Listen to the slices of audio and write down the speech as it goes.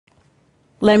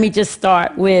Let me just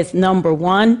start with number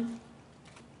one.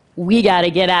 We got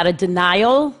to get out of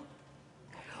denial.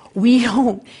 We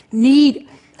don't need,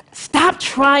 stop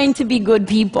trying to be good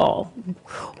people.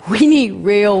 We need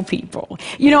real people.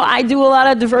 You know, I do a lot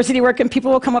of diversity work, and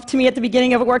people will come up to me at the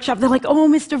beginning of a workshop. They're like, oh,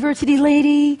 Miss Diversity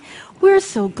Lady, we're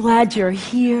so glad you're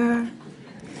here.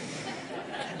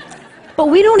 But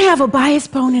we don't have a bias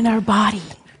bone in our body.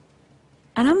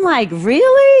 And I'm like,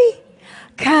 really?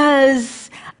 Because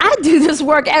I do this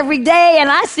work every day, and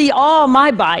I see all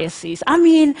my biases. I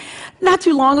mean, not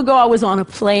too long ago, I was on a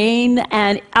plane,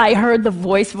 and I heard the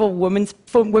voice of a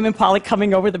women pilot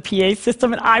coming over the PA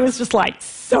system, and I was just like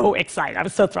so excited. I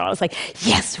was so thrilled. I was like,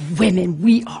 yes, women,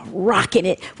 we are rocking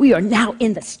it. We are now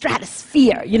in the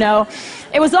stratosphere, you know?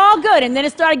 It was all good, and then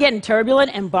it started getting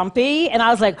turbulent and bumpy, and I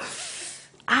was like,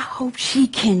 I hope she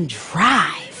can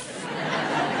drive.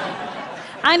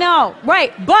 I know,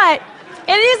 right, but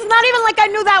it is not even like I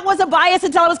knew that was a bias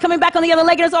until I was coming back on the other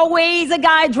leg. There's always a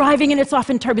guy driving, and it's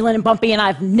often turbulent and bumpy, and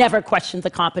I've never questioned the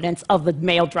competence of the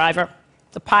male driver.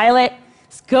 The pilot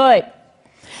is good.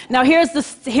 Now, here's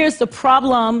the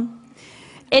problem.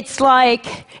 It's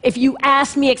like, if you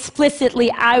ask me explicitly,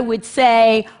 I would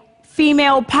say,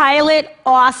 female pilot,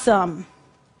 awesome.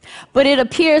 But it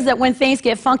appears that when things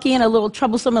get funky and a little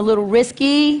troublesome, a little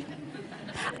risky,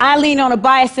 I lean on a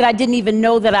bias that I didn't even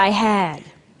know that I had.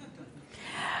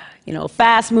 You know,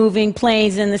 fast-moving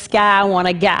planes in the sky, I want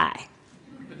a guy.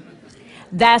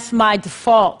 That's my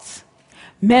default.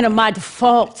 Men are my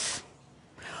default.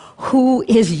 Who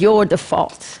is your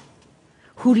default?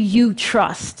 Who do you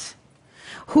trust?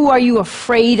 Who are you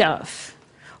afraid of?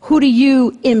 Who do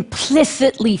you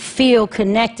implicitly feel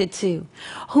connected to?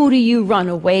 Who do you run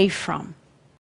away from?